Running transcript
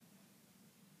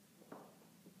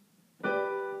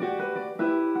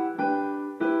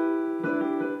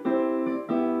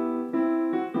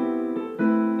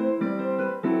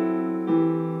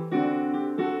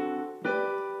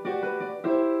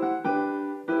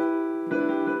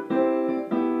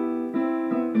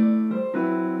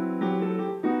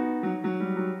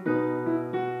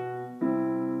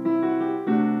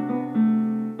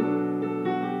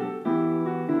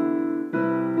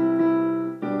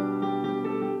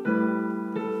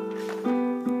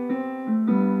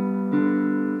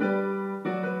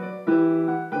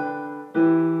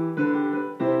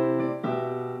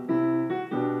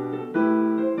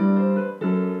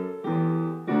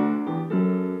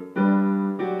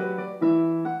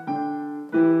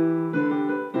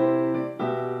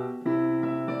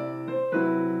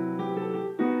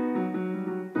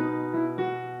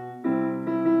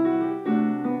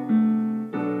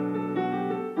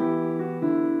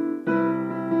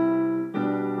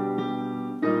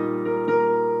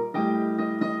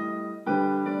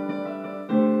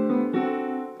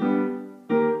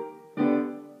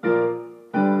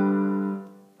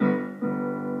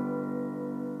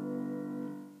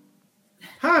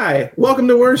Hi, welcome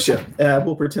to worship.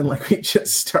 We'll pretend like we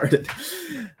just started.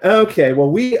 Okay, well,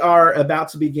 we are about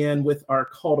to begin with our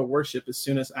call to worship as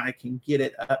soon as I can get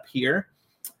it up here.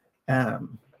 There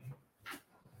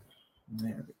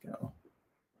we go.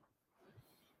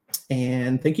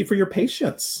 And thank you for your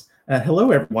patience.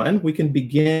 Hello, everyone. We can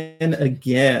begin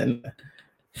again.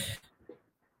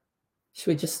 Should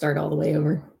we just start all the way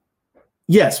over?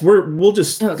 Yes, we'll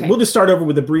just start over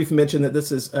with a brief mention that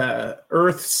this is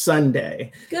Earth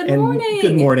Sunday. Good morning.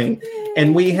 Good morning. Yay.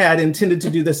 And we had intended to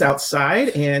do this outside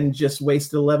and just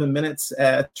wasted 11 minutes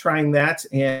trying that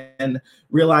and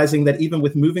realizing that even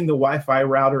with moving the Wi-Fi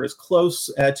router as close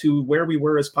to where we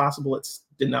were as possible, it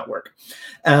did not work.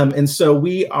 And so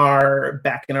we are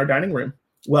back in our dining room.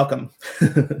 Welcome.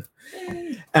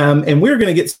 And we're going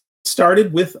to get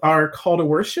started with our call to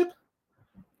worship.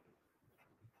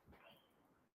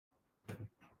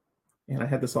 And I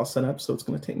had this all set up, so it's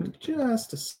going to take me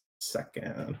just a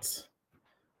second.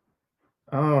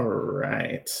 All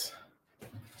right.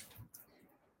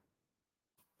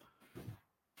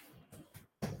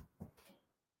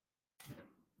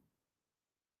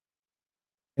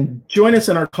 And join us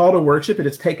in our call to worship. It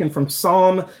is taken from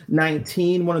Psalm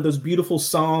 19, one of those beautiful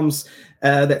psalms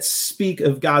that speak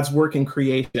of God's work in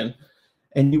creation.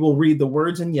 And you will read the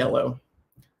words in yellow.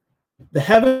 The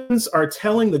heavens are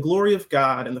telling the glory of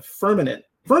God, and the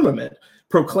firmament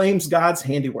proclaims God's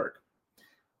handiwork.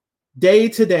 Day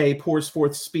to day pours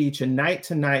forth speech, and night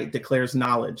to night declares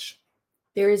knowledge.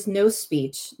 There is no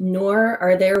speech, nor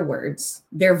are there words.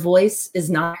 Their voice is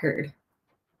not heard.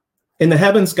 In the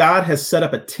heavens, God has set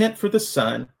up a tent for the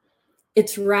sun.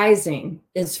 Its rising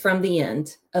is from the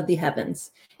end of the heavens,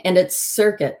 and its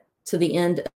circuit to the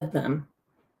end of them.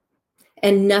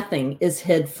 And nothing is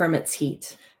hid from its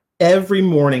heat. Every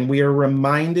morning, we are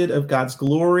reminded of God's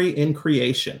glory in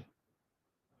creation.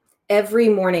 Every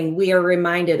morning, we are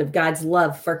reminded of God's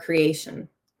love for creation.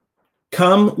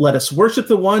 Come, let us worship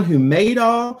the one who made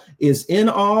all, is in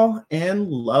all, and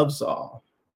loves all.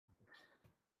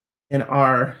 And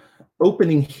our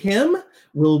opening hymn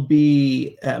will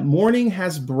be Morning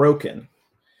Has Broken.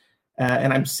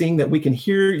 And I'm seeing that you can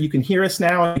hear us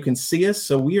now, and you can see us.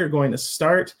 So we are going to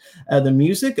start the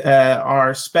music.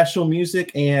 Our special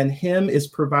music and hymn is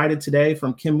provided today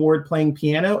from Kim Ward playing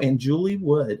piano and Julie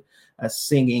Wood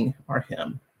singing our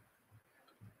hymn.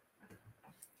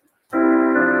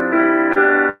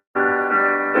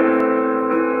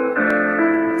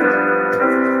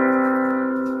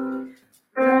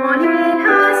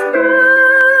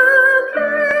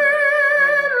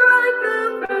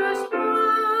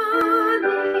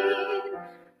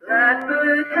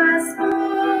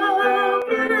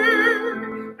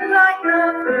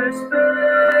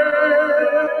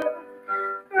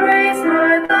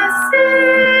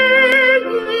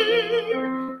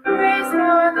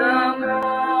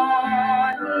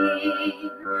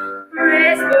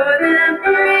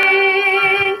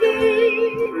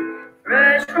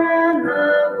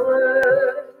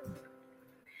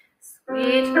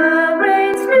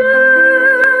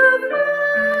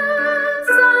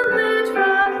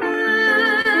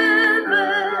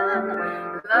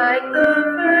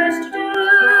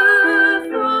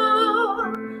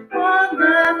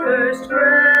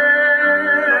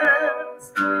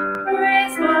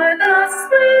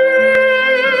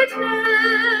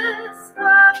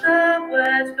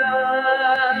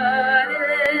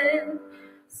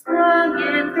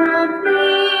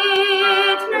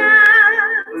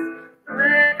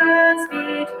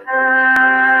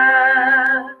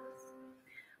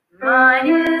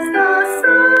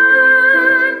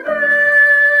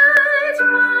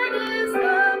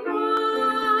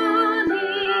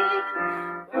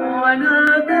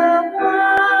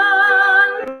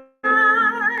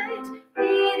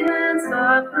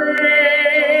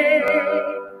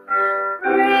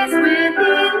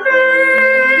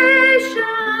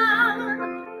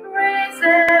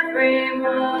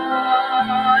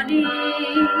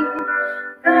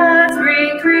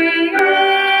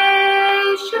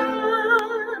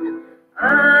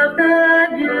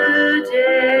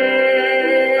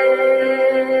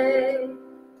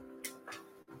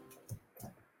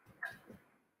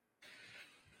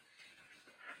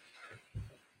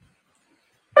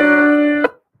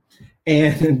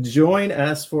 And join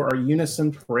us for our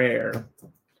unison prayer.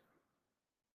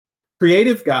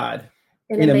 Creative God,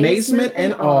 in amazement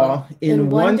and awe, in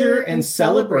wonder and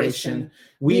celebration,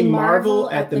 we marvel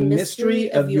at the mystery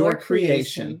of your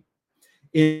creation.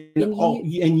 In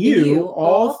you,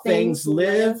 all things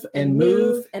live and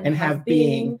move and have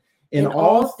being. In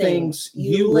all things,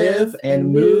 you live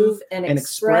and move and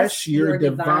express your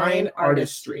divine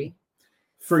artistry.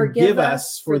 Forgive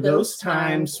us for those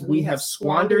times we have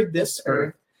squandered this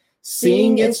earth,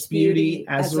 seeing its beauty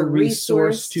as a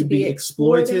resource to be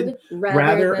exploited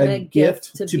rather than a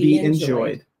gift to be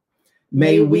enjoyed.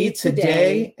 May we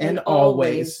today and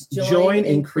always join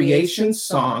in creation's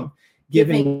song,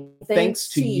 giving thanks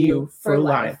to you for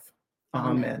life.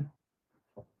 Amen.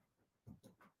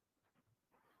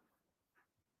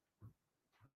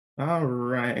 All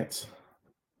right.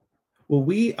 Well,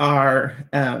 we are,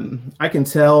 I can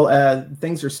tell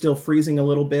things are still freezing a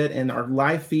little bit, and our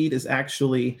live feed is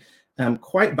actually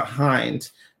quite behind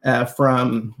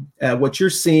from what you're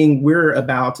seeing. We're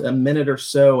about a minute or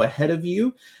so ahead of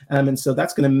you. And so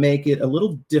that's going to make it a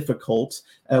little difficult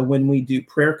when we do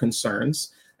prayer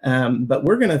concerns. But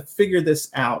we're going to figure this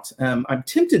out. I'm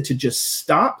tempted to just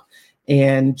stop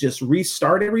and just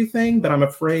restart everything, but I'm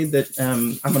afraid that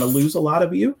I'm going to lose a lot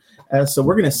of you. So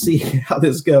we're going to see how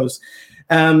this goes.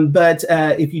 But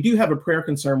if you do have a prayer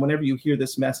concern, whenever you hear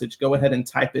this message, go ahead and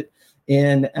type it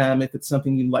in if it's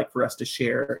something you'd like for us to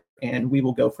share, and we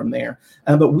will go from there.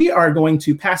 But we are going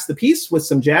to pass the peace with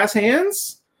some jazz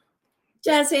hands.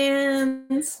 Jazz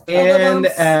hands. And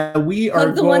we are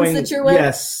hug the ones that you're with.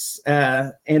 Yes.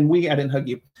 And I didn't hug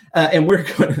you. And we're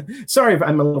going to, sorry if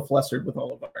I'm a little flustered with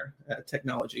all of our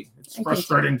technology. It's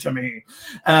frustrating to me.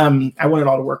 I want it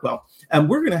all to work well.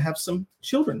 We're going to have some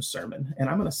children's sermon, and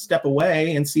I'm going to step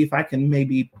away and see if I can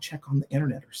maybe check on the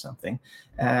internet or something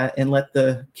and let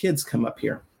the kids come up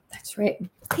here. That's right.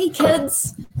 Hey,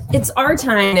 kids, it's our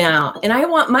time now, and I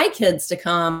want my kids to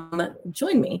come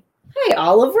join me. Hi,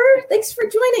 Oliver. Thanks for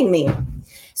joining me.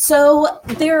 So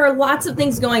there are lots of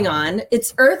things going on.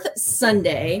 It's Earth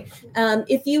Sunday.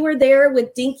 If you were there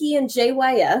with Dinky and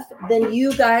JYF, then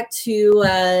you got to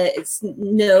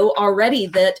know already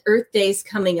that Earth Day's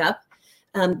coming up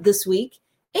this week.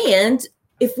 And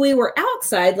if we were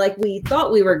outside like we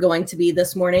thought we were going to be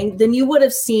this morning, then you would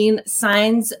have seen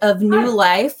signs of new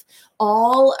life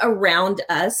all around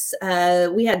us.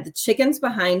 We had the chickens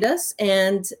behind us,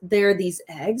 and there are these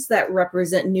eggs that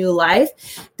represent new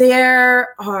life.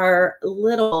 There are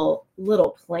little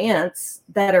plants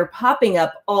that are popping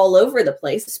up all over the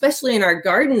place, especially in our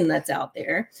garden that's out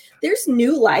there. There's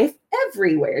new life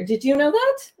everywhere. Did you know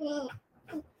that?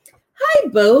 Hi,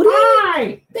 Bodie.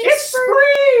 Hi. It's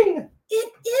spring.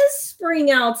 It is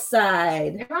spring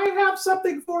outside. And I have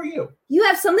something for you. You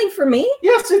have something for me?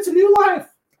 Yes, it's a new life.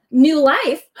 New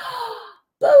life?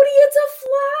 Bodie, it's a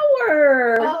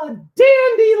flower. A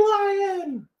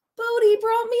dandelion. Bodie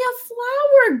brought me a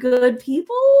flower, good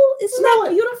people. Isn't that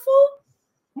beautiful?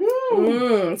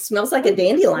 Smells like a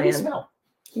dandelion. Can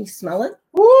you smell it?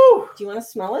 Woo. Do you want to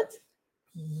smell it?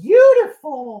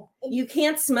 Beautiful. You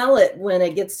can't smell it when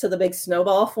it gets to the big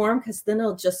snowball form, because then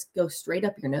it'll just go straight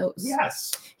up your nose.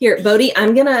 Yes. Here, Bodie,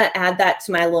 I'm going to add that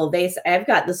to my little vase. I've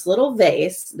got this little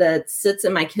vase that sits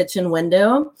in my kitchen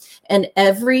window. And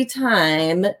every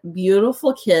time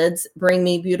beautiful kids bring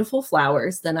me beautiful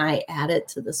flowers, then I add it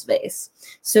to this vase.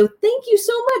 So thank you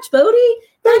so much, Bodie.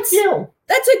 Thank you.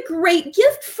 That's a great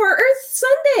gift for Earth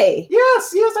Sunday.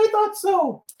 Yes, I thought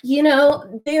so. You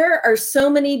know, there are so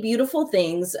many beautiful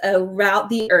things around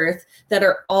the earth that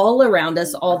are all around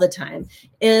us all the time.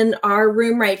 In our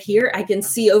room right here, I can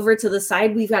see over to the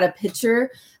side, we've got a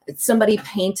picture somebody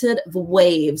painted of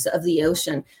waves of the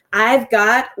ocean. I've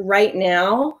got right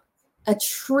now a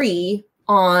tree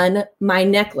on my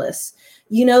necklace.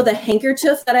 You know, the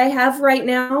handkerchief that I have right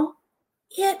now,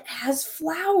 it has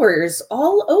flowers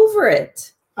all over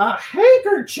it. A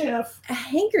handkerchief. A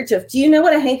handkerchief. Do you know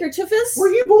what a handkerchief is? Were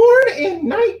you born in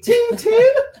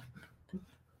 1910?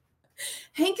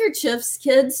 Handkerchiefs,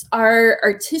 kids,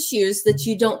 are tissues that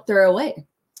you don't throw away.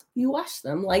 You wash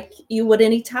them like you would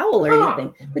any towel or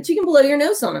anything, but you can blow your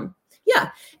nose on them. Yeah.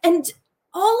 And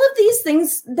all of these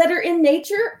things that are in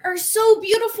nature are so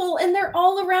beautiful, and they're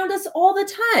all around us all the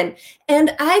time.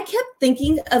 And I kept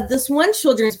thinking of this one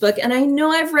children's book, and I know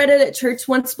I've read it at church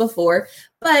once before,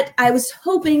 but I was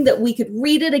hoping that we could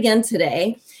read it again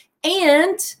today.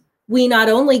 And we not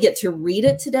only get to read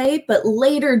it today, but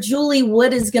later Julie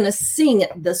Wood is going to sing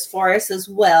this for us as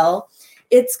well.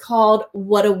 It's called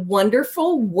What a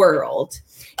Wonderful World.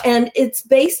 And it's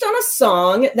based on a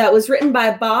song that was written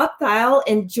by Bob Thiele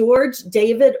and George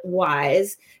David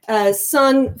Wise,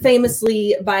 sung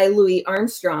famously by Louis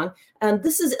Armstrong.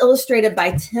 This is illustrated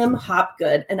by Tim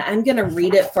Hopgood, and I'm going to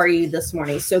read it for you this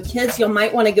morning. So kids, you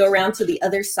might want to go around to the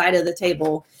other side of the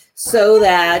table so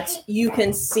that you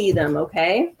can see them,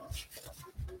 okay?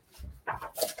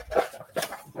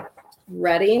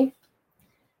 Ready?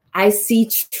 I see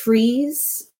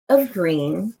trees of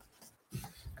green,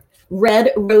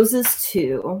 red roses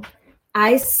too.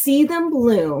 I see them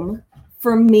bloom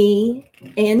for me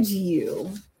and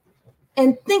you,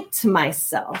 and think to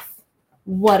myself,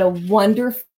 what a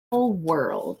wonderful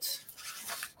world.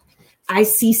 I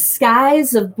see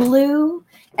skies of blue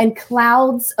and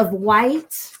clouds of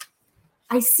white.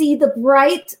 I see the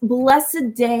bright,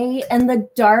 blessed day and the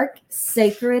dark,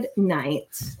 sacred night.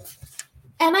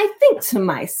 And I think to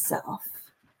myself,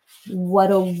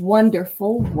 what a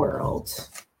wonderful world.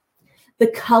 The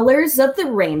colors of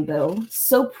the rainbow,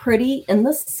 so pretty in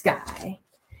the sky.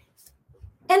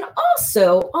 And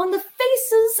also on the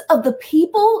faces of the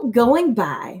people going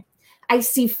by, I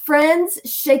see friends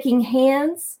shaking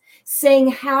hands,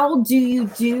 saying, how do you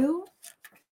do?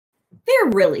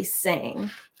 They're really saying,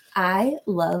 I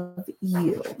love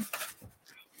you.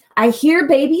 I hear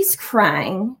babies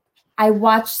crying. I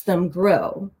watch them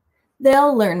grow.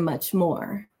 They'll learn much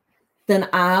more than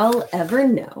I'll ever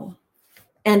know.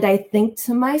 And I think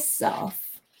to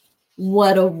myself,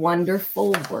 what a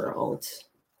wonderful world.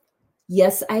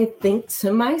 Yes, I think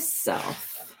to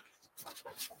myself,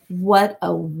 what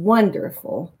a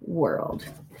wonderful world.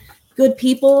 Good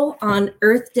people, on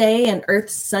Earth Day and Earth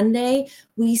Sunday,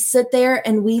 we sit there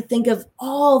and we think of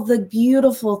all the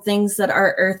beautiful things that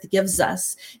our earth gives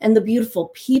us and the beautiful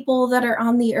people that are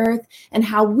on the earth and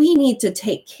how we need to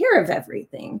take care of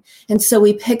everything. And so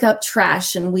we pick up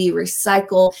trash and we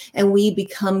recycle and we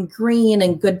become green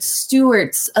and good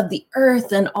stewards of the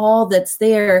earth and all that's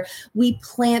there. We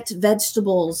plant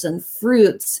vegetables and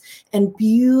fruits and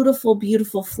beautiful,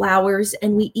 beautiful flowers.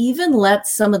 And we even let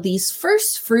some of these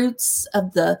first fruits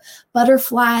of the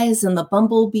butterflies and the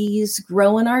bumblebees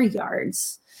grow in our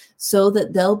yards so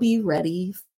that they'll be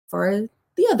ready for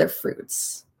the other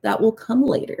fruits that will come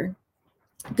later.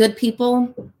 Good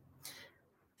people,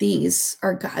 these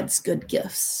are God's good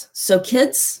gifts. So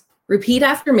kids, repeat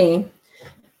after me.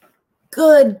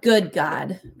 Good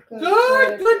God.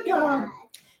 Good God.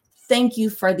 Thank you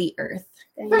for the earth.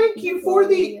 Thank you for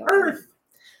the earth,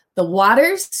 The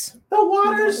waters, the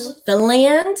waters, the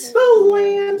land, the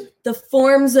land, the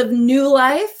forms of new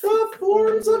life, the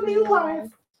forms of new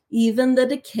life, even the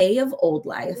decay of old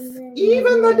life.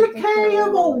 even the decay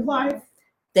of old life.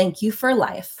 Thank you for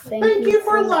life Thank you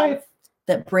for life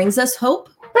that brings us hope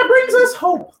that brings us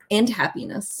hope and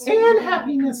happiness. and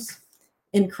happiness.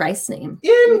 In Christ's name,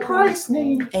 In Christ's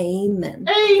name, amen.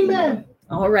 amen.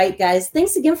 All right, guys.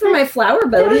 Thanks again for my flower,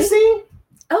 Can I Bodie. sing?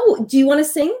 Oh, do you want to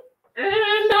sing? And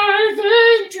I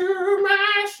think to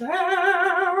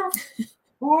myself,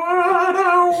 what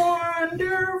a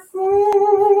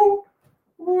wonderful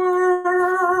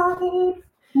world.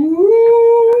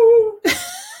 Ooh.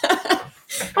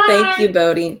 Thank you,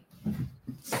 Bodie.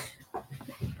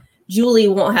 Julie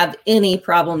won't have any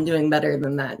problem doing better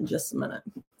than that in just a minute.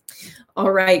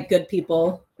 All right, good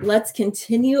people. Let's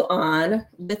continue on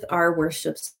with our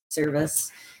worship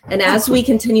service. And as we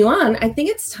continue on, I think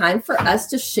it's time for us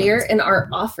to share in our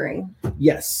offering.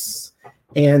 Yes.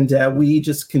 And we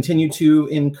just continue to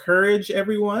encourage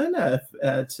everyone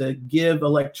to give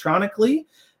electronically.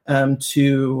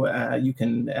 You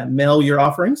can mail your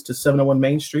offerings to 701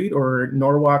 Main Street or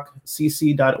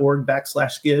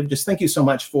norwalkcc.org/give. Just thank you so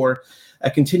much for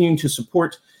continuing to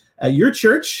support your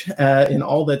church in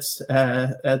all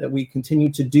that we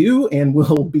continue to do and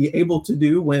will be able to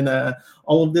do when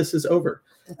all of this is over.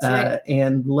 That's right.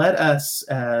 And let us,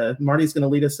 Marty's going to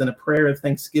lead us in a prayer of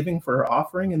thanksgiving for our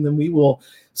offering, and then we will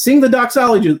sing the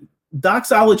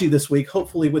doxology this week,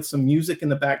 hopefully with some music in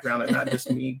the background and not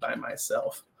just me by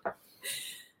myself.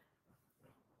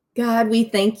 God, we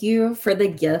thank you for the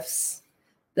gifts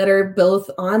that are both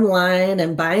online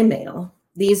and by mail.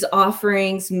 These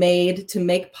offerings made to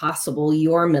make possible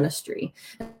your ministry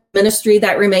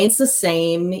that remains the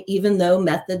same, even though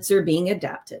methods are being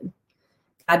adapted.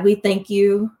 God, we thank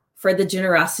you for the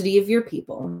generosity of your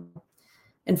people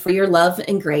and for your love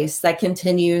and grace that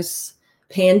continues,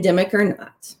 pandemic or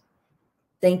not.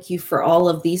 Thank you for all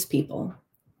of these people.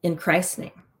 In Christ's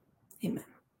name, amen.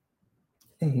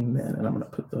 Amen. And I'm going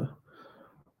to put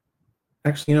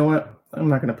actually, you know what? I'm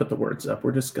not going to put the words up.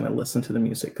 We're just going to listen to the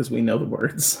music because we know the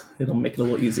words. It'll make it a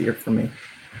little easier for me.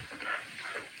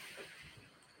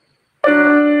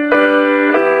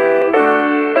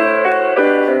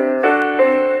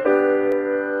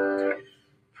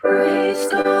 Praise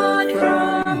God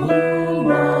from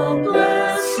whom all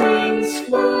blessings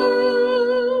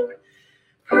flow.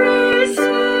 Praise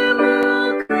Him,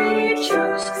 all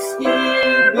creatures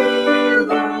here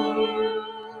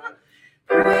below.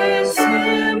 Praise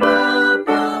Him above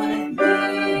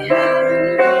the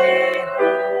heavenly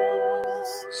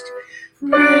host.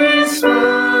 Praise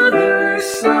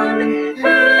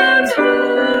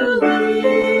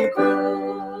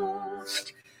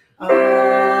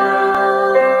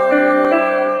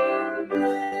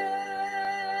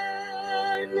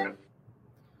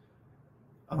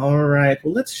All right.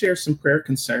 Well, let's share some prayer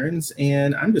concerns.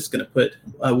 And I'm just going to put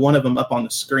one of them up on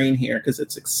the screen here because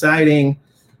it's exciting.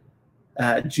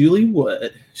 Julie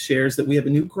Wood shares that we have a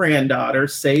new granddaughter.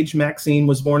 Sage Maxine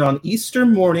was born on Easter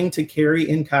morning to Carrie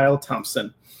and Kyle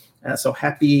Thompson. So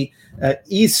happy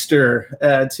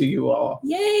Easter to you all.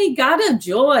 Yay, God of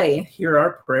joy. Here are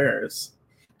our prayers.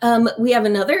 We have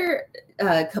another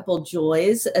couple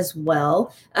joys as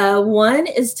well. One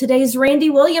is today's Randy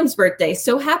Williams' birthday.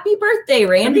 So happy birthday,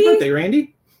 Randy. Happy birthday,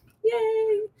 Randy.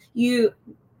 Yay.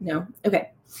 No. Okay.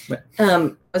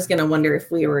 I was going to wonder if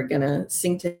we were going to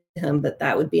sing to him, but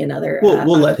that would be another.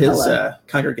 We'll let his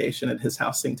congregation at his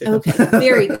house sing to him. Okay.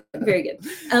 Very good. Very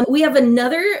good. We have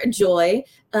another joy.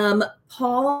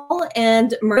 Paul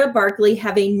and Myrna Barkley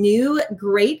have a new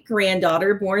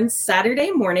great-granddaughter born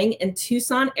Saturday morning in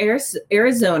Tucson,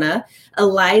 Arizona.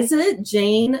 Eliza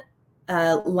Jane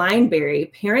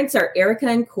Lineberry. Parents are Erica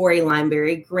and Corey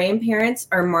Lineberry. Grandparents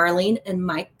are Marlene and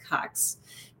Mike Cox.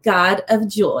 God of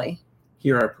joy.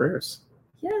 Here are our prayers.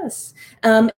 Yes.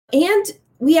 And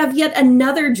we have yet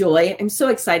another joy. I'm so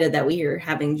excited that we are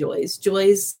having joys.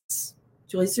 Joys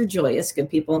are joyous,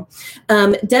 good people.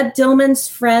 Deb Dillman's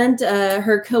friend,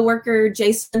 her coworker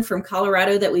Jason from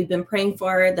Colorado that we've been praying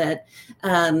for that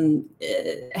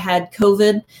had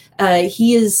COVID.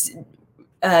 He is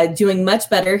doing much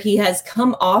better. He has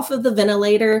come off of the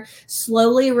ventilator,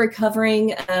 slowly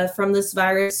recovering from this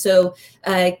virus. So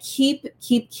keep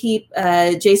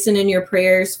Jason in your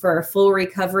prayers for a full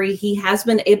recovery. He has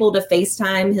been able to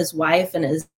FaceTime his wife and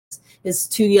his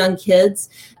two young kids.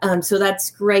 So that's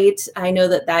great. I know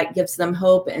that gives them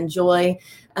hope and joy.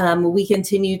 We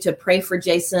continue to pray for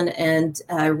Jason and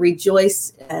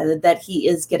rejoice that he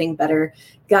is getting better.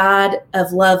 God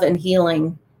of love and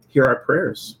healing. Here are our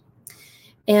prayers.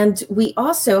 And we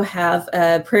also have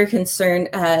a prayer concern.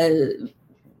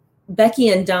 Becky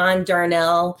and Don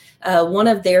Darnell, one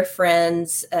of their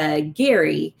friends,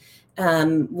 Gary,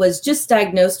 was just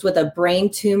diagnosed with a brain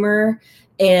tumor.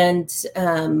 And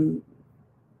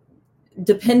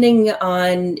depending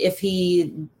on if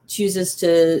he chooses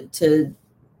to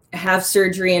have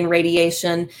surgery and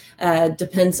radiation,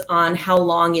 depends on how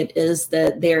long it is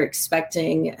that they're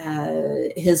expecting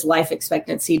his life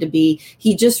expectancy to be.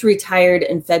 He just retired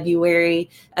in February.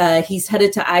 He's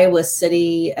headed to Iowa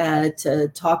City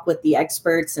to talk with the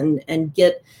experts and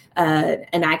get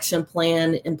an action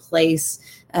plan in place.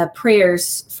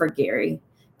 Prayers for Gary,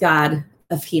 God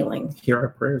of healing. Here are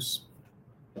prayers.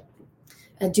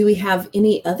 Do we have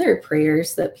any other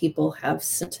prayers that people have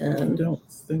sent in? I don't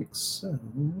think so.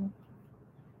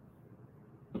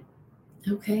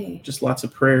 Okay. Just lots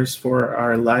of prayers for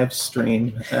our live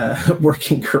stream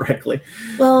working correctly.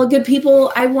 Well, good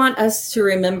people, I want us to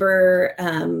remember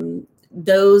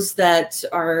those that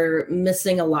are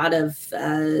missing a lot of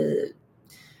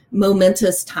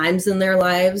momentous times in their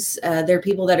lives. There are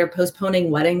people that are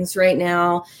postponing weddings right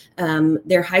now.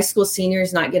 They're high school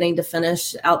seniors not getting to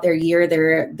finish out their year.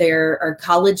 There are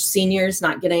college seniors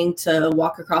not getting to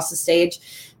walk across the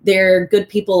stage. There are good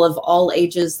people of all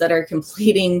ages that are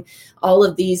completing all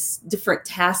of these different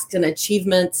tasks and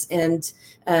achievements and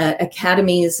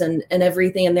academies and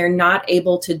everything. And they're not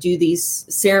able to do these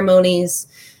ceremonies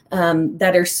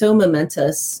that are so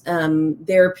momentous.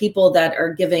 There are people that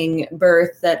are giving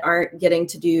birth that aren't getting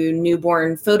to do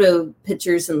newborn photo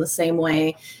pictures in the same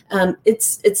way.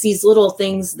 It's these little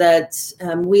things that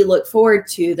we look forward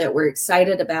to, that we're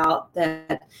excited about,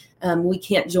 that we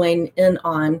can't join in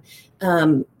on.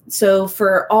 So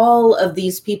for all of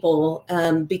these people,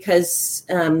 because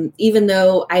even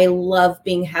though I love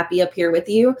being happy up here with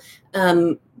you,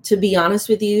 to be honest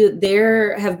with you,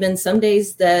 there have been some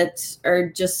days that are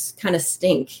just kind of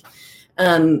stink.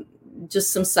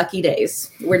 Just some sucky days.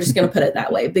 We're just going to put it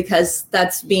that way, because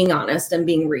that's being honest and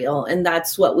being real. And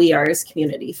that's what we are as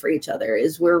community for each other,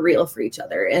 is we're real for each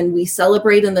other. And we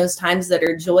celebrate in those times that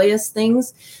are joyous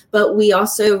things, but we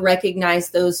also recognize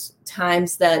those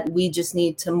times that we just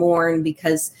need to mourn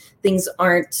because things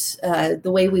aren't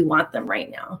the way we want them right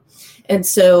now. And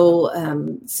so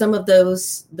some of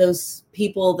those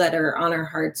people that are on our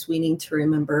hearts, we need to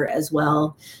remember as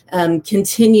well,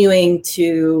 continuing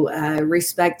to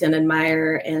respect and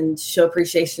admire and show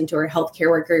appreciation to our healthcare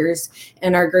workers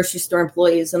and our grocery store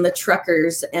employees and the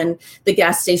truckers and the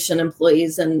gas station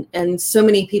employees and so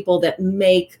many people that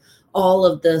make all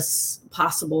of this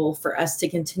possible for us to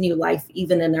continue life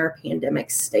even in our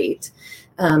pandemic state.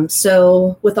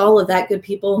 So with all of that, good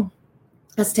people,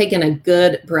 let's take in a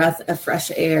good breath of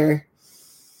fresh air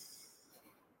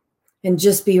and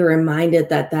just be reminded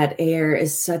that that air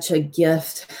is such a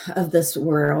gift of this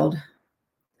world.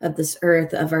 of this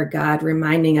earth of our God,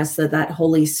 reminding us that that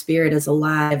Holy Spirit is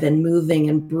alive and moving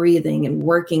and breathing and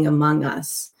working among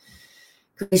us.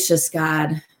 Gracious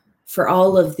God, for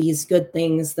all of these good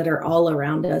things that are all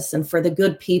around us, and for the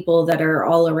good people that are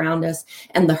all around us,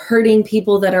 and the hurting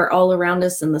people that are all around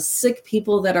us, and the sick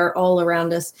people that are all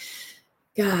around us,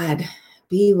 God,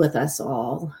 be with us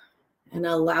all and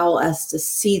allow us to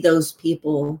see those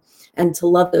people and to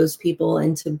love those people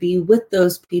and to be with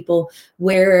those people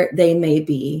where they may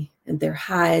be, and their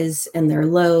highs and their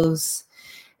lows,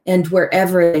 and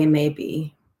wherever they may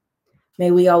be.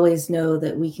 May we always know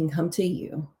that we can come to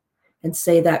you and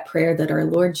say that prayer that our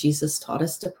Lord Jesus taught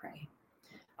us to pray.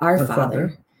 Our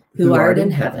Father, who art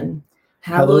in heaven,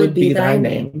 hallowed be thy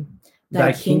name.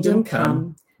 Thy kingdom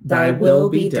come, thy will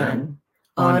be done,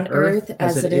 on earth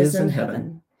as it is in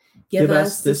heaven. Give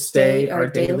us this day our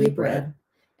daily bread,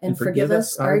 and forgive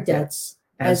us our debts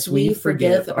as we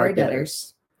forgive our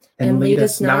debtors. And lead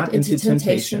us not into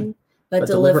temptation, but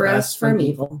deliver us from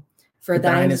evil. For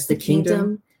thine is the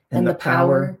kingdom, and the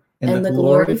power, and the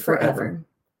glory forever.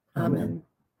 Amen.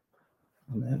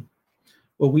 Amen.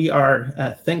 Well, we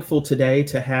are thankful today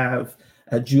to have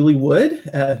Julie Wood,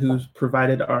 who's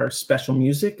provided our special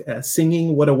music,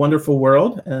 singing "What a Wonderful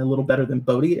World," a little better than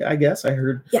Bodie, I guess. I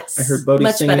heard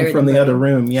Bodie singing from the other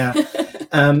room. Yeah.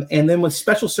 And then with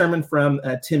special sermon from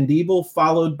Tim Diebel,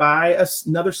 followed by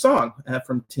another song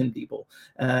from Tim Diebel.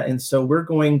 And so we're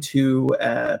going to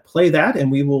play that,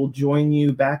 and we will join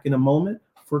you back in a moment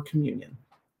for communion.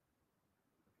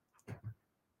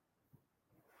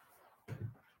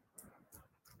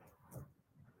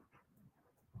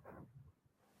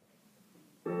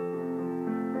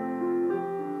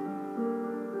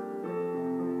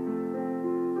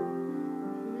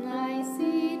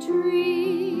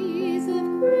 Trees of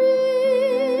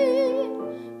green,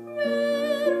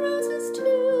 red roses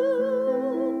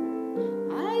too.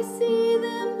 I see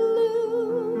them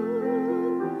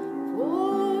bloom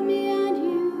for me and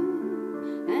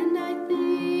you, and I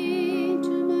think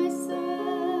to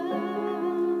myself,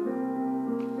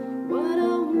 what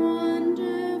a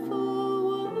wonderful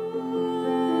world.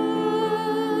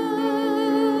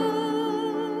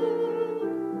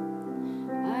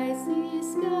 I see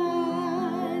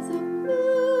skies of blue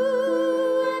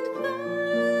and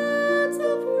clouds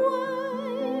of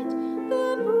white, the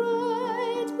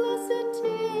bright blessed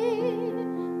day,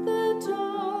 the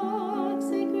dark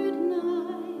sacred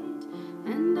night,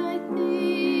 and I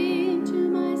think to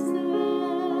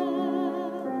myself,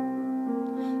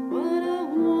 what a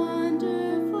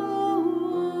wonderful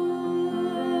world.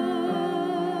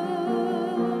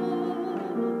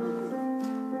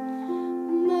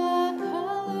 The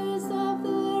colors of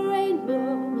the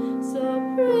rainbow, so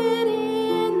pretty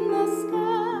in the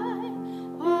sky,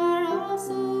 are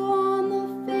also on the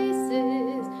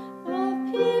faces of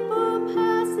people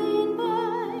passing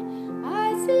by. I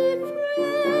see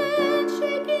friends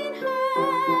shaking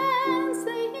hands,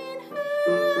 saying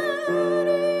how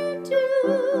do you do.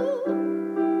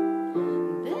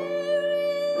 They're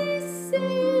really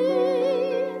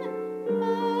saying, I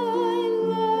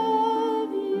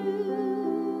love you.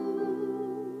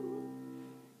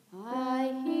 I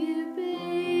hear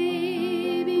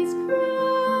babies cry,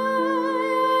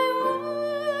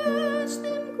 I watch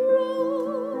them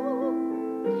grow.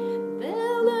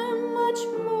 They'll learn much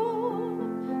more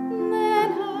than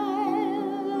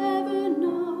I'll ever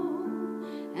know,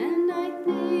 and I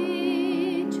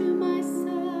think to myself,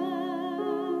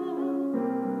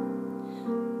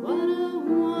 what a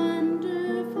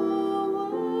wonderful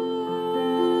world.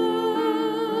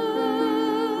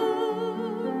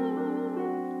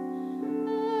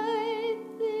 I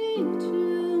think to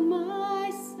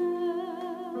myself,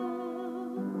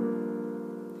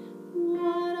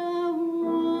 what a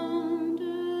wonderful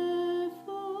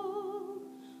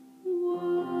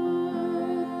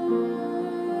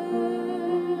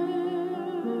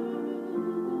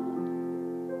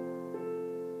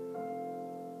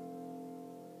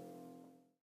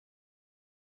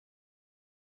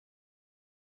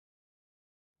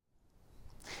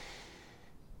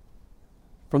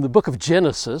From the book of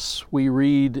Genesis, we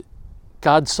read,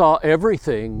 God saw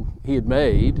everything he had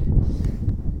made,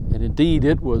 and indeed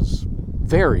it was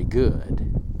very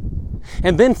good.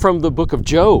 And then from the book of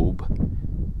Job,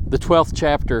 the 12th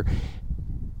chapter,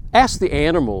 ask the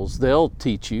animals, they'll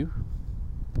teach you.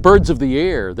 The birds of the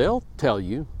air, they'll tell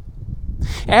you.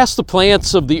 Ask the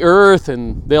plants of the earth,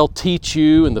 and they'll teach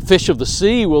you, and the fish of the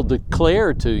sea will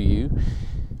declare to you.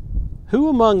 Who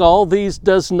among all these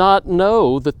does not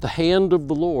know that the hand of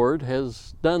the Lord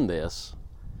has done this?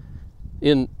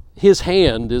 In his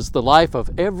hand is the life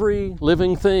of every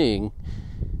living thing,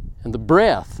 and the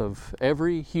breath of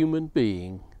every human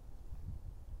being.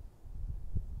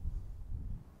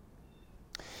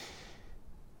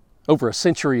 Over a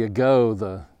century ago,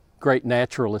 the great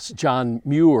naturalist John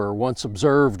Muir once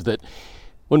observed that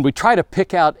when we try to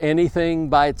pick out anything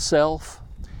by itself,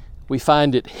 we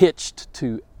find it hitched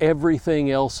to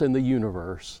everything else in the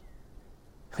universe.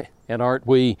 And aren't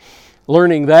we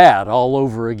learning that all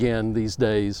over again these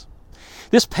days?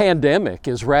 This pandemic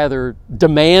is rather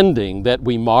demanding that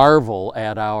we marvel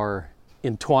at our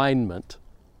entwinement.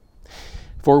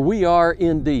 For we are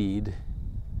indeed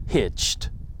hitched.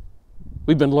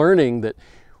 We've been learning that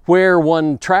where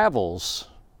one travels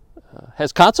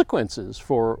has consequences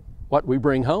for what we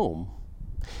bring home.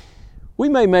 We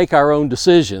may make our own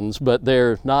decisions, but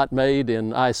they're not made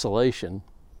in isolation.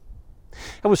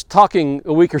 I was talking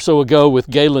a week or so ago with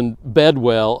Galen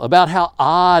Bedwell about how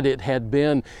odd it had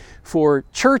been for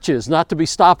churches not to be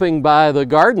stopping by the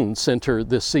garden center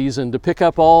this season to pick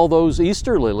up all those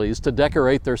Easter lilies to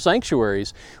decorate their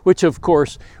sanctuaries, which of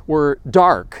course were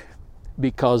dark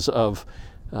because of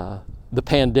the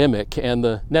pandemic and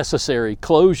the necessary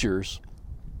closures.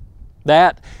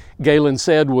 That, Galen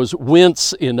said, was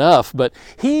wince enough, but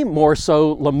he more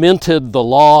so lamented the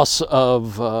loss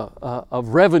of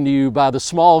revenue by the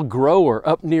small grower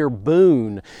up near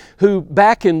Boone, who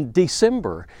back in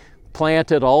December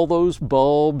planted all those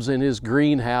bulbs in his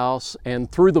greenhouse and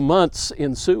through the months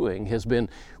ensuing has been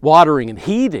watering and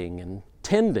heating and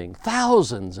tending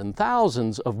thousands and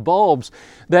thousands of bulbs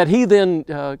that he then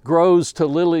grows to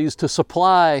lilies to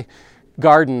supply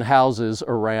garden houses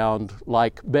around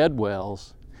like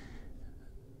Bedwell's.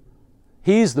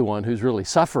 He's the one who's really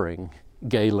suffering,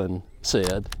 Galen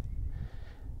said.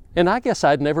 And I guess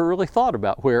I'd never really thought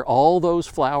about where all those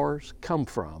flowers come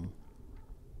from.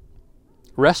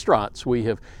 Restaurants, we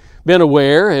have been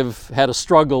aware, have had a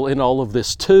struggle in all of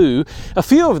this too. A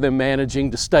few of them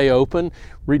managing to stay open,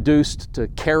 reduced to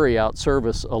carry-out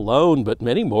service alone, but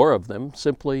many more of them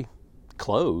simply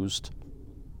closed.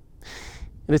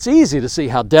 And it's easy to see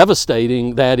how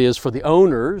devastating that is for the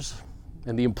owners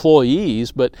and the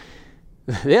employees, but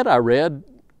then I read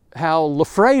how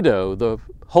Lafredo, the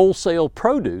wholesale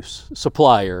produce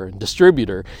supplier and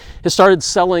distributor, has started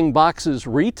selling boxes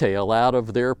retail out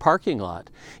of their parking lot.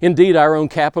 Indeed, our own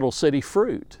capital city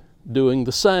Fruit doing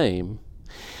the same.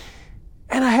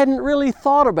 And I hadn't really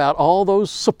thought about all those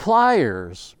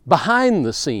suppliers behind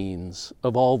the scenes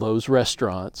of all those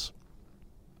restaurants.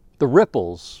 The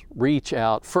ripples reach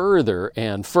out further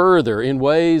and further in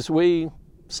ways we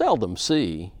seldom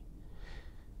see.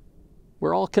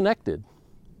 We're all connected.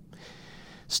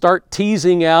 Start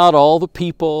teasing out all the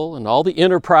people and all the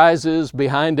enterprises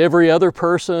behind every other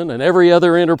person and every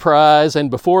other enterprise,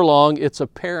 and before long it's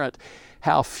apparent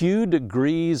how few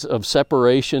degrees of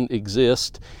separation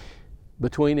exist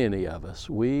between any of us.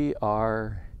 We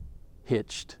are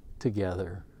hitched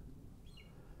together.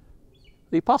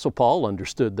 The Apostle Paul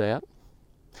understood that.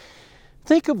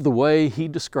 Think of the way he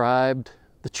described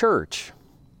the church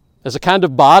as a kind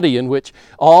of body in which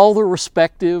all the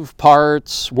respective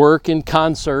parts work in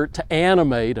concert to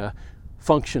animate a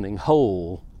functioning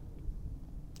whole.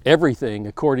 Everything,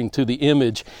 according to the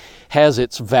image, has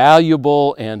its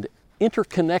valuable and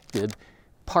interconnected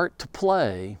part to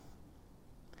play.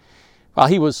 While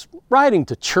he was writing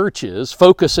to churches,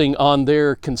 focusing on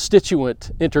their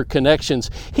constituent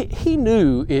interconnections, he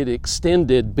knew it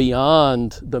extended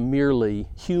beyond the merely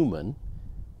human.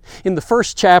 In the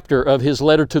first chapter of his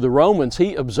letter to the Romans,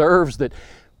 he observes that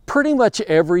pretty much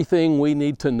everything we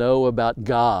need to know about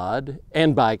God,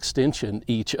 and by extension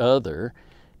each other,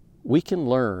 we can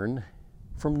learn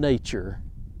from nature.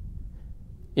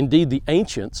 Indeed, the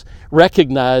ancients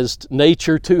recognized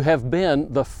nature to have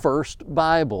been the first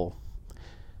Bible.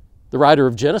 The writer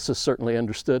of Genesis certainly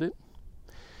understood it.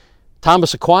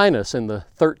 Thomas Aquinas in the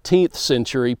 13th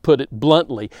century put it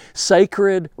bluntly,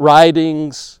 sacred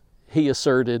writings, he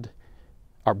asserted,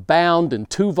 are bound in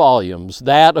two volumes,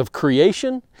 that of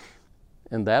creation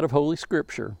and that of Holy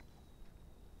Scripture.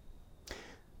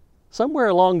 Somewhere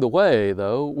along the way,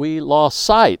 though, we lost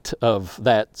sight of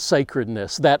that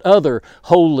sacredness, that other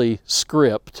holy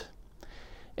script,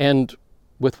 and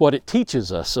with what it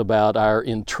teaches us about our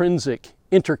intrinsic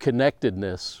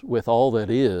interconnectedness with all that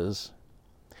is.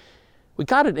 We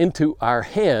got it into our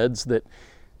heads that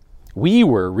we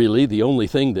were really the only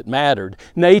thing that mattered.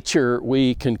 Nature,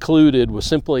 we concluded, was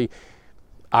simply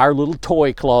our little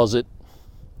toy closet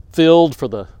filled for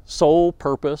the sole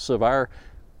purpose of our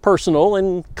personal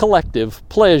and collective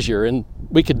pleasure, and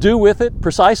we could do with it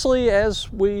precisely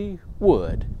as we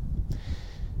would.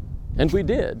 And we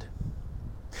did.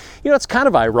 You know, it's kind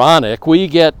of ironic. We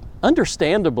get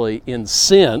understandably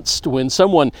incensed when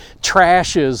someone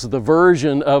trashes the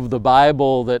version of the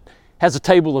Bible that has a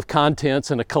table of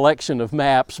contents and a collection of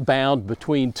maps bound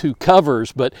between two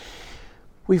covers, but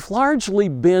we've largely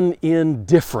been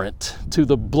indifferent to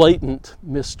the blatant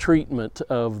mistreatment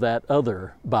of that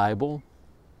other Bible.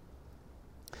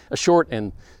 A short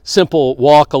and simple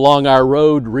walk along our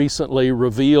road recently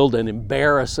revealed an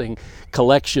embarrassing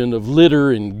collection of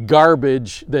litter and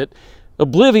garbage that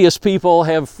oblivious people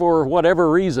have, for whatever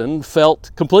reason,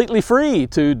 felt completely free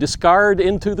to discard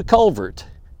into the culvert.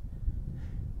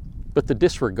 But the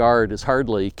disregard is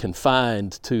hardly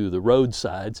confined to the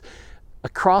roadsides.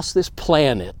 Across this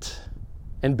planet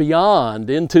and beyond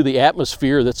into the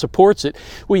atmosphere that supports it,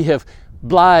 we have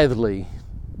blithely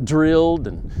drilled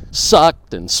and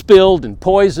sucked and spilled and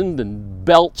poisoned and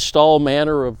belched all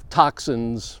manner of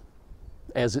toxins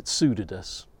as it suited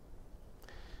us.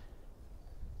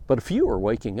 But a few are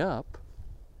waking up.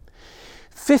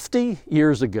 50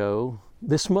 years ago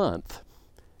this month,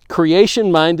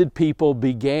 creation-minded people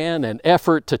began an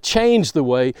effort to change the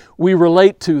way we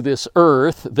relate to this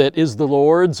earth that is the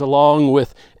Lord's, along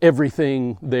with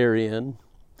everything therein.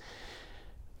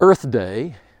 Earth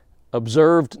Day,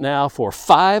 observed now for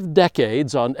 5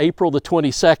 decades on April the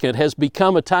 22nd, has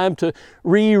become a time to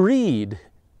reread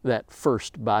that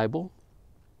first Bible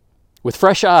with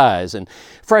fresh eyes and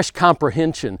fresh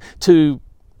comprehension, to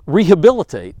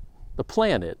rehabilitate the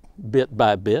planet bit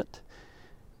by bit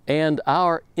and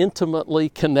our intimately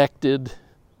connected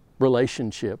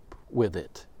relationship with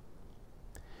it.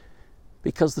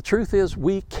 Because the truth is,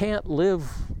 we can't live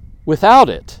without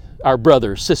it, our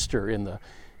brother, sister in the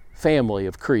family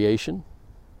of creation.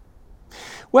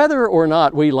 Whether or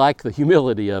not we like the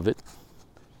humility of it,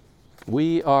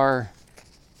 we are,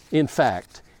 in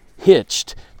fact,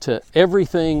 hitched to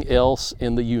everything else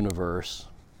in the universe.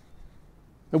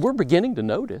 And we're beginning to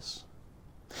notice.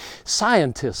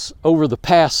 Scientists over the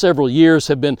past several years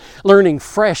have been learning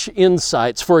fresh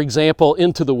insights, for example,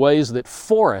 into the ways that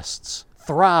forests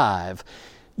thrive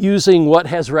using what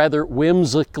has rather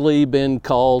whimsically been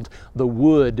called the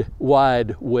wood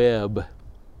wide web.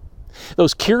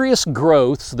 Those curious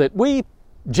growths that we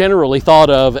generally thought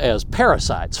of as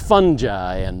parasites,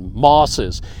 fungi, and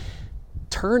mosses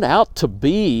turn out to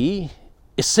be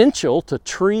essential to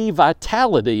tree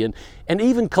vitality and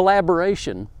even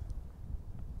collaboration.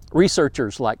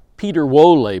 Researchers like Peter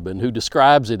Wohlleben, who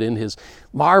describes it in his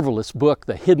marvelous book,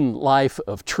 The Hidden Life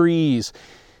of Trees,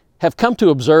 have come to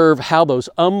observe how those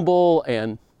humble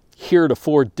and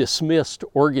heretofore dismissed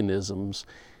organisms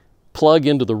plug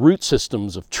into the root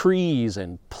systems of trees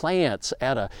and plants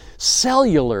at a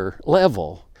cellular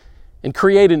level and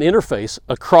create an interface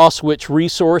across which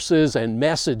resources and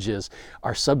messages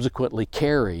are subsequently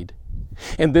carried.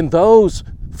 And then those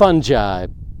fungi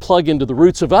plug into the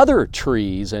roots of other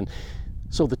trees, and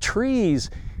so the trees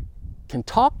can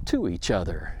talk to each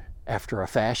other after a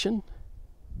fashion.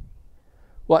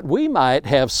 What we might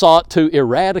have sought to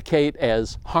eradicate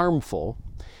as harmful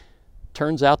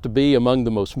turns out to be among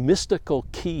the most mystical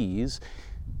keys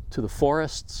to the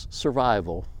forest's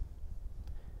survival.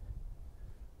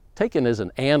 Taken as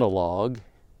an analog,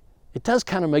 it does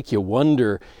kind of make you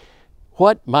wonder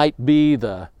what might be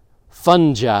the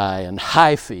fungi and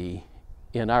hyphae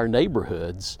in our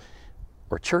neighborhoods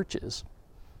or churches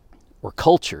or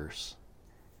cultures.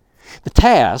 The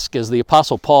task, as the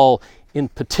Apostle Paul in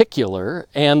particular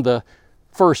and the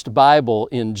first Bible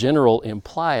in general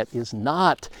imply it, is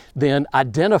not then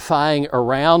identifying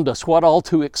around us what all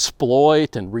to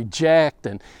exploit and reject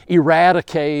and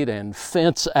eradicate and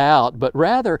fence out, but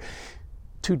rather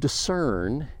to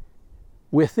discern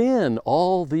within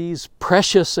all these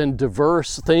precious and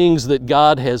diverse things that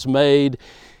God has made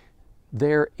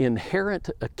their inherent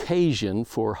occasion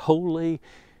for holy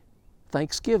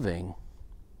thanksgiving.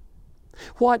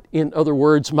 What, in other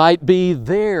words, might be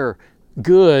their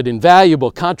good and valuable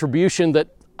contribution that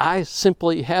I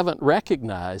simply haven't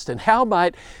recognized, and how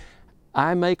might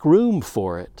I make room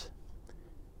for it?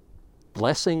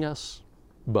 Blessing us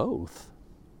both,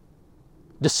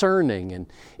 discerning and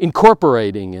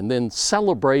incorporating and then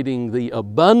celebrating the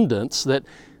abundance that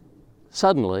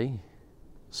suddenly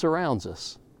surrounds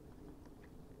us.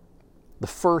 The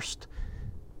first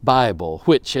Bible,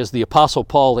 which, as the Apostle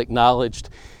Paul acknowledged,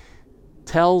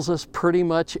 tells us pretty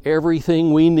much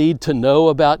everything we need to know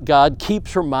about God,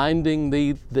 keeps reminding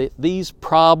that these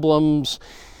problems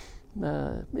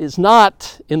is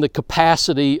not in the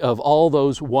capacity of all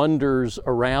those wonders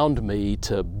around me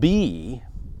to be,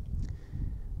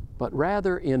 but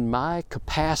rather in my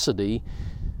capacity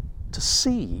to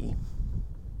see.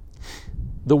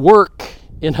 The work,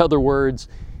 in other words,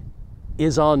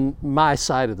 is on my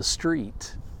side of the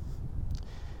street.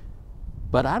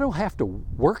 But I don't have to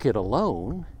work it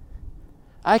alone.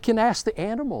 I can ask the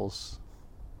animals.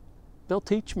 They'll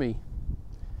teach me.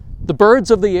 The birds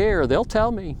of the air, they'll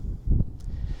tell me.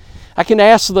 I can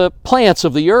ask the plants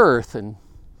of the earth, and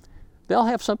they'll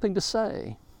have something to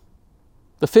say.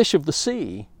 The fish of the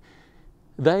sea,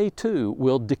 they too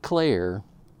will declare.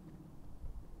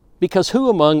 Because who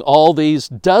among all these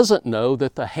doesn't know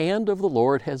that the hand of the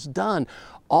Lord has done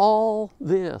all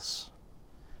this?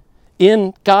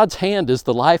 In God's hand is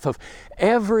the life of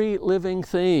every living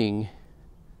thing,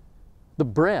 the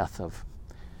breath of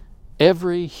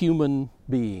every human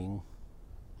being.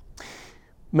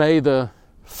 May the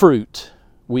fruit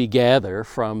we gather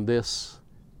from this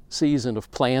season of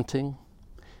planting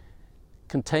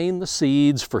contain the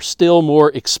seeds for still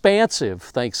more expansive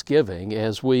thanksgiving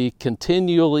as we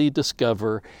continually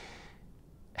discover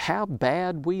how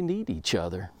bad we need each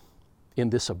other in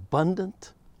this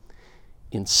abundant,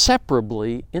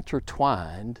 inseparably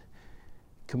intertwined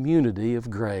community of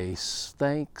grace.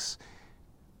 Thanks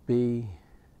be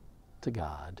to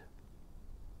God.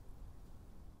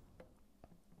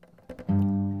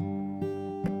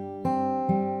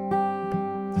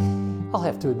 I'll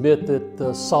have to admit that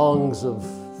the songs of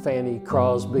Fanny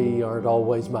Crosby aren't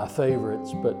always my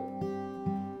favorites, but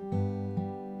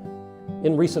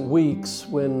in recent weeks,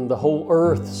 when the whole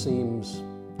earth seems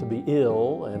to be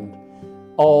ill and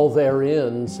all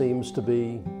therein seems to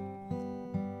be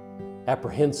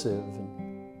apprehensive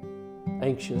and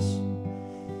anxious,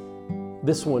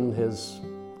 this one has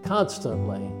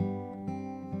constantly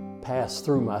passed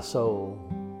through my soul.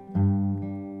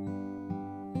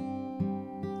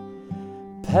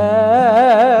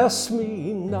 Pass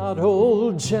me not,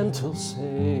 O gentle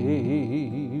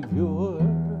Savior,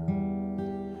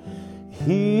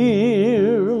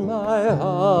 hear my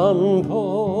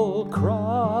humble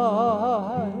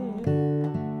cry,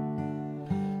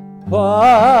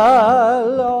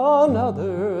 while on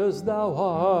others thou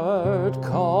art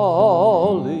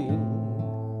calling.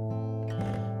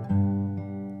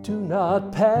 Do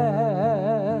not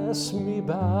pass me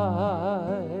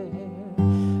by.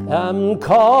 I'm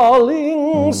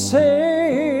calling, Savior,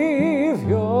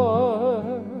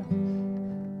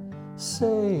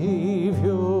 Savior,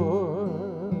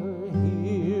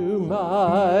 hear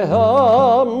my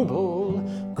humble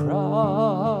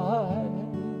cry,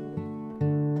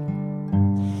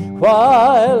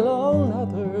 while on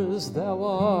others thou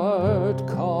art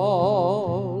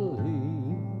calling.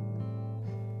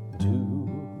 Do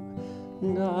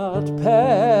not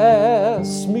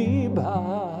pass me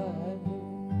by.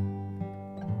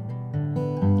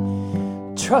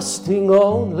 Trusting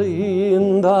only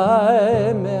in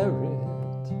thy merit,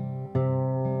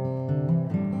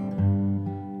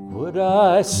 would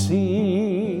I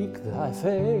seek thy face.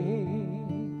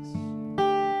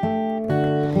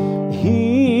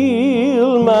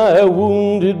 Heal my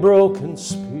wounded, broken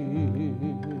spirit,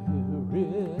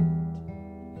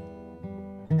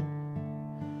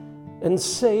 and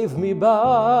save me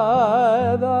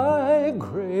by thy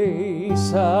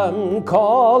grace. I'm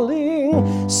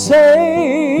calling,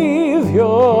 Savior,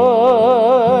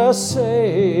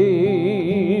 Savior,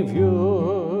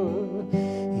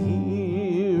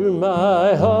 hear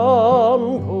my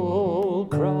humble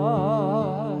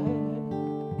cry,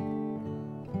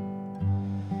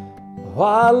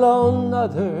 while on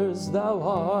others thou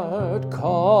art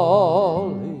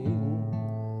calling.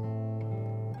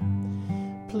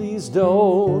 Please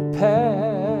don't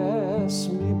pass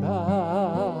me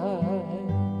by.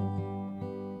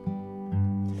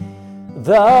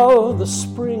 Thou, the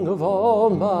spring of all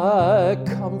my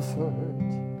comfort,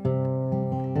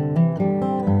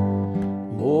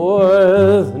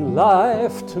 more than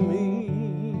life to me,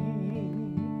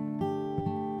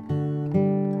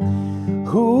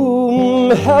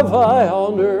 whom have I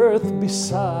on earth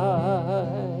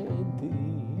beside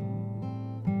thee?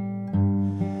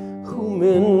 Whom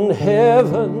in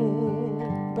heaven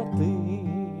but thee?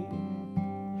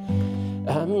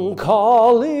 I'm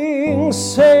calling,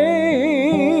 Savior,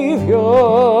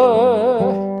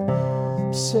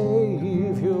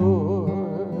 Savior,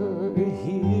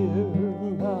 hear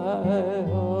my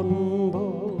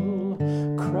humble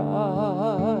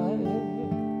cry,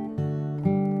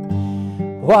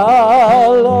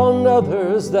 while on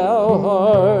others thou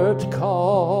art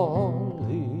calling.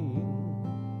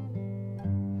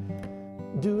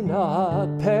 Do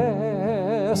not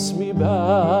pass me by,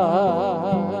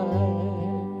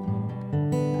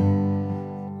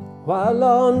 while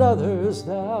on others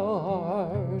thou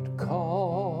art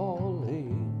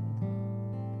calling.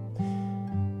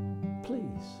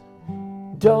 Please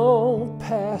don't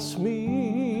pass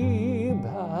me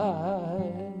by.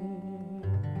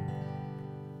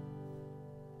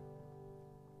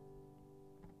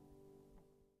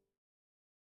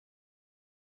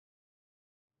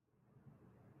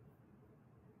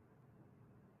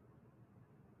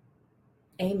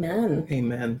 Amen.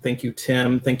 Amen. Thank you,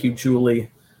 Tim. Thank you, Julie.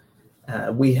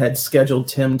 We had scheduled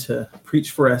Tim to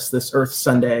preach for us this Earth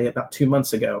Sunday about 2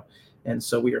 months ago. And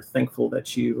so we are thankful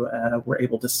that you were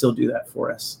able to still do that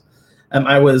for us.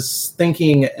 I was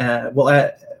thinking,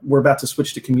 we're about to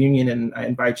switch to communion, and I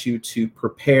invite you to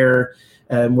prepare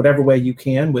whatever way you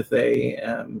can with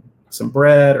some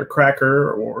bread or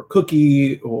cracker or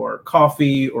cookie or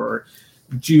coffee or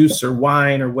juice or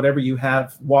wine or whatever you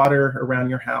have, water around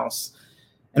your house.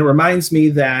 And it reminds me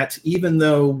that even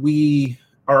though we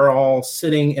are all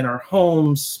sitting in our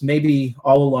homes, maybe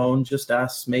all alone, just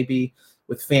us, maybe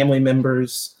with family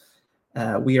members,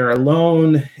 we are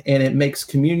alone, and it makes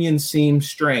communion seem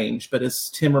strange. But as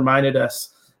Tim reminded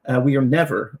us, we are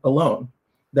never alone.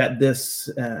 That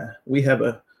we have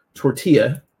a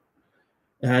tortilla.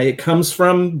 It comes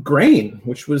from grain,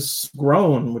 which was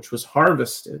grown, which was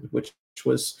harvested, which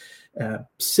was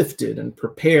sifted and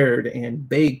prepared and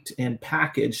baked and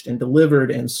packaged and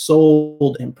delivered and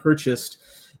sold and purchased.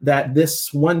 That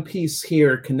this one piece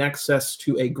here connects us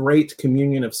to a great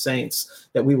communion of saints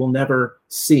that we will never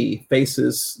see,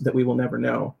 faces that we will never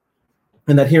know.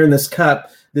 And that here in this cup,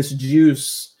 this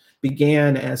juice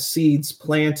began as seeds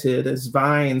planted, as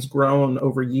vines grown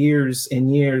over years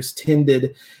and years,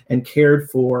 tended and cared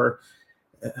for,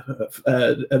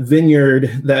 a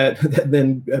vineyard that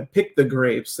then picked the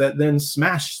grapes, that then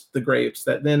smashed the grapes,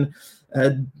 that then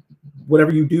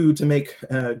whatever you do to make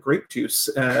grape juice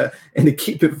and to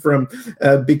keep it from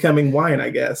becoming wine, I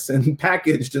guess, and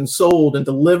packaged and sold and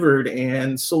delivered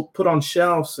and put on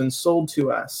shelves and sold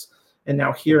to us. And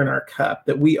now here in our cup,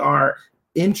 that we are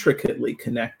intricately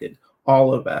connected,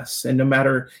 all of us. And no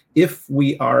matter if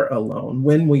we are alone,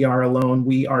 when we are alone,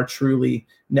 we are truly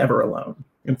never alone.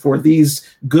 And for these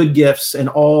good gifts and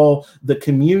all the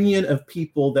communion of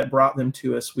people that brought them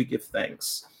to us, we give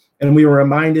thanks. And we were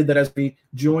reminded that as we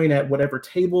join at whatever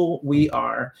table we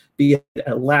are, be it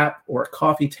a lap or a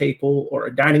coffee table or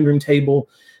a dining room table,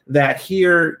 that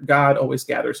here God always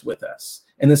gathers with us.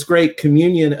 And this great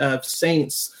communion of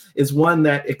saints is one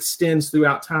that extends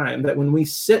throughout time, that when we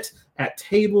sit at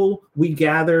table, we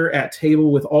gather at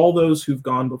table with all those who've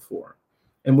gone before.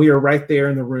 And we are right there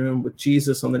in the room with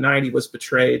Jesus on the night he was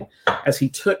betrayed, as he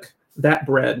took that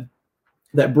bread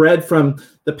from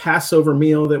the Passover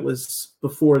meal that was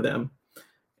before them,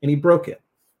 and he broke it,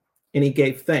 and he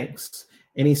gave thanks.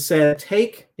 And he said,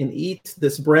 "Take and eat,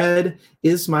 this bread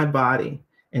is my body,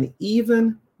 and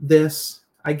even this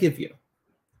I give you."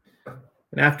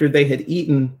 And after they had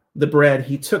eaten the bread,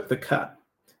 he took the cup,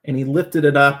 and he lifted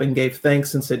it up and gave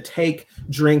thanks and said, "Take,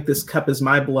 drink, this cup is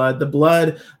my blood, the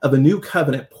blood of a new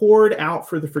covenant poured out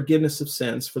for the forgiveness of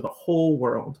sins for the whole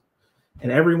world."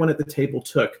 And everyone at the table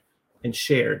took and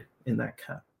shared in that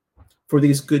cup. For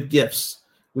these good gifts,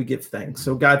 we give thanks.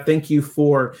 So God, thank you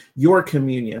for your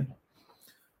communion.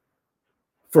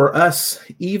 For us,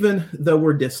 even though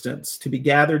we're distant, to be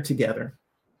gathered together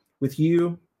with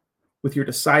you, with your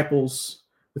disciples,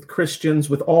 with Christians,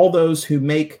 with all those who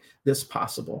make this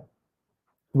possible.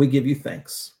 We give you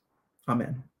thanks.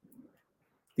 Amen.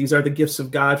 These are the gifts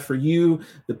of God for you,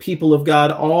 the people of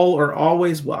God. All are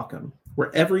always welcome,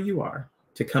 wherever you are,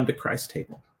 to come to Christ's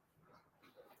table.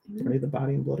 Pray the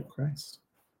body and blood of Christ.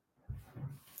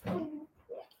 I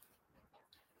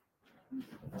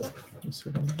was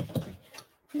like,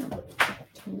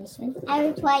 I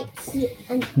was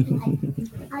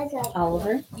like,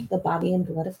 Oliver, the body and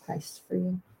blood of Christ for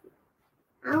you.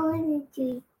 I want to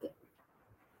drink it.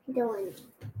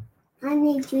 I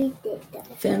need to drink it.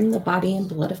 Finn, the body and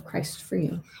blood of Christ for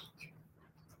you.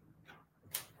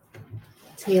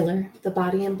 Taylor, the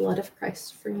body and blood of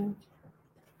Christ for you.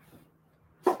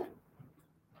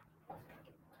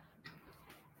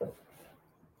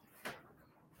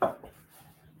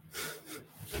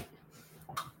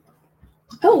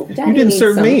 Oh, Daddy You didn't needs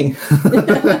serve some. me.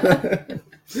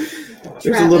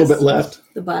 There's a little bit left.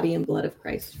 The body and blood of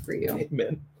Christ for you.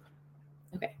 Amen.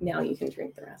 Okay, now you can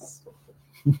drink the rest.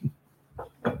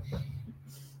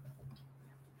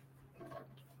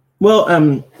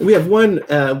 Well, we have one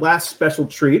last special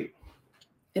treat.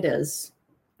 It is.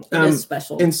 It is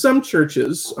special. In some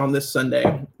churches on this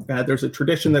Sunday, there's a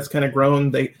tradition that's kind of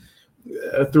grown. They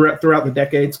throughout the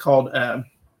decades called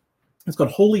it's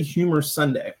called Holy Humor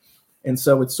Sunday, and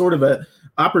so it's sort of a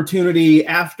opportunity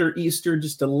after Easter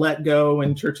just to let go,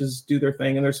 and churches do their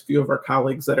thing. And there's a few of our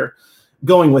colleagues that are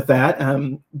going with that.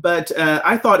 But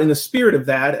I thought in the spirit of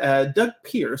that, Doug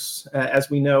Pierce, as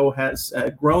we know, has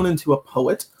grown into a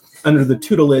poet under the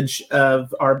tutelage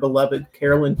of our beloved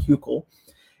Carolyn Huckel.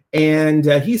 And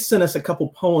he sent us a couple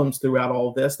poems throughout all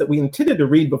of this that we intended to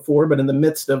read before, but in the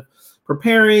midst of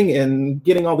preparing and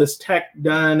getting all this tech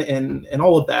done and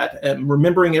all of that, and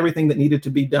remembering everything that needed to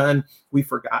be done, we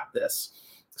forgot this.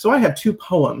 So I have two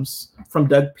poems from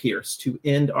Doug Pierce to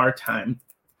end our time.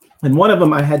 And one of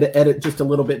them I had to edit just a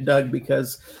little bit, Doug,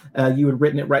 because you had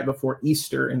written it right before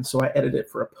Easter. And so I edited it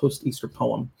for a post-Easter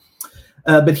poem.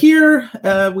 But here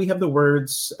we have the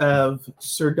words of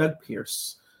Sir Doug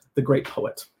Pierce, the great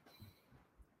poet.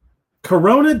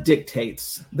 Corona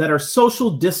dictates that our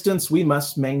social distance we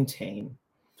must maintain,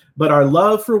 but our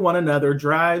love for one another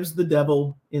drives the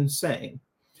devil insane.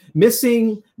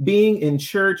 Missing being in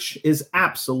church is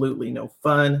absolutely no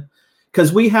fun,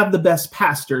 because we have the best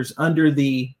pastors under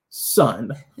the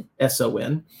sun,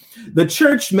 S-O-N. The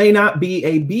church may not be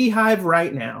a beehive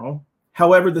right now.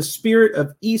 However, the spirit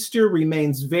of Easter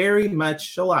remains very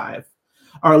much alive.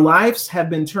 Our lives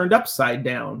have been turned upside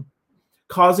down,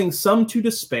 causing some to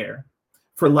despair,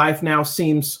 for life now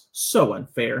seems so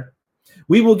unfair.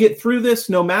 We will get through this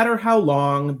no matter how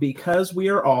long, because we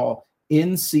are all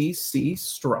NCC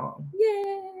strong.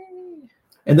 Yay!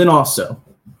 And then also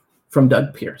from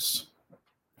Doug Pierce.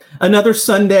 Another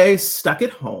Sunday stuck at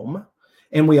home,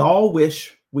 and we all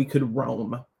wish we could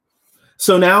roam.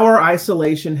 So now our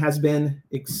isolation has been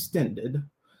extended.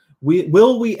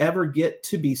 Will we ever get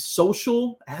to be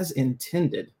social as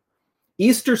intended?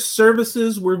 Easter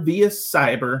services were via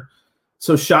cyber,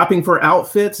 so shopping for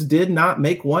outfits did not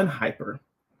make one hyper.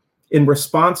 In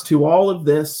response to all of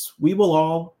this, we will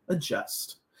all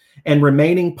adjust, and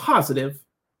remaining positive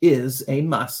is a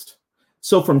must.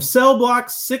 So from cell block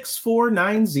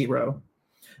 6490,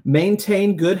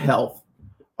 maintain good health.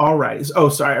 All right. Oh,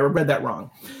 sorry, I read that wrong.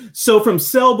 So from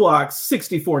cell block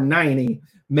 6490,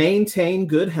 maintain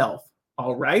good health.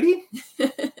 All righty.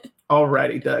 All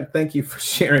righty, Doug. Thank you for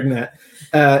sharing that.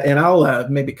 And I'll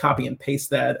maybe copy and paste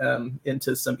that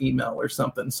into some email or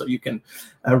something so you can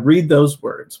read those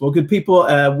words. Well, good people,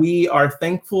 we are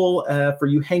thankful for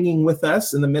you hanging with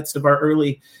us in the midst of our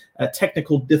early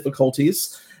technical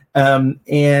difficulties.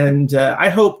 And I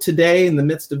hope today, in the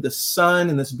midst of the sun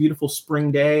and this beautiful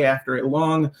spring day after a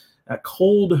long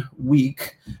cold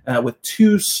week with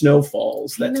 2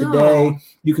 snowfalls, that today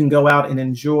you can go out and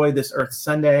enjoy this Earth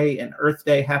Sunday and Earth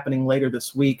Day happening later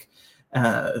this week.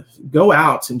 Go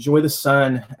out, enjoy the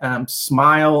sun,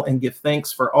 smile, and give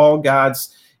thanks for all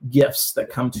God's gifts that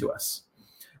come to us.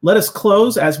 Let us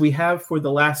close, as we have for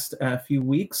the last few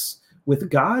weeks, with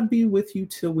God be with you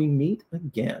till we meet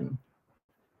again.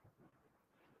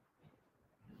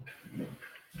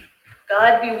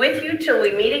 God be with you till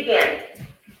we meet again.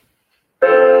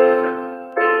 God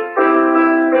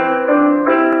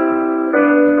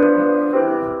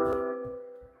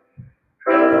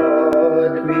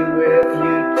be with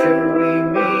you till we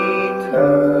meet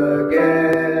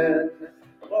again.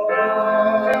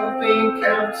 Loving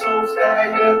counsels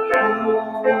guide and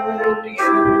hold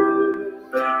you,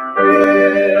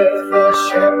 with the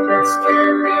shepherd's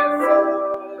care enfold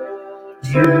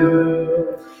you.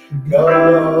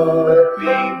 God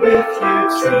be with you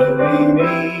till we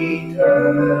meet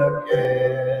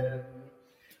again.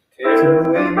 Till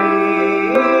we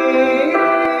meet,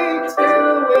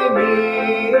 till we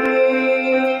meet,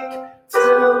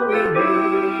 till we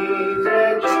meet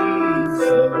at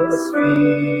Jesus'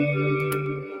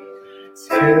 feet.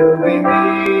 Till we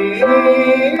meet,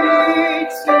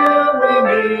 till we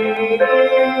meet.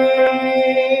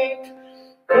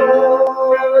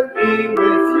 God be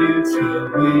with you till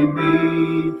we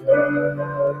meet again.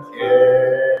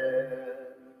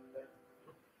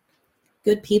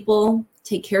 Good people,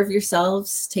 take care of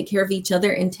yourselves, take care of each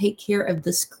other, and take care of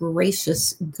this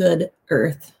gracious, good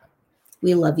earth.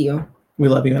 We love you. We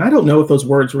love you. And I don't know if those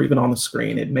words were even on the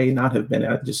screen. It may not have been.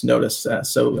 I just noticed.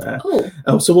 So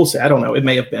we'll see. I don't know. It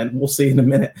may have been. We'll see in a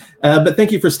minute. But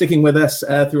thank you for sticking with us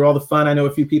through all the fun. I know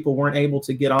a few people weren't able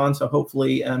to get on, so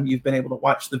hopefully you've been able to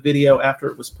watch the video after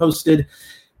it was posted.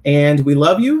 And we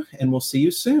love you, and we'll see you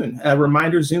soon. A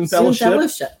reminder, Zoom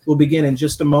Fellowship will begin in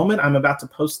just a moment. I'm about to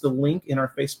post the link in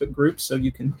our Facebook group so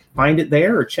you can find it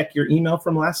there or check your email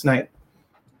from last night.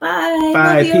 Bye.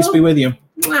 Bye. Peace be with you.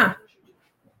 Mwah.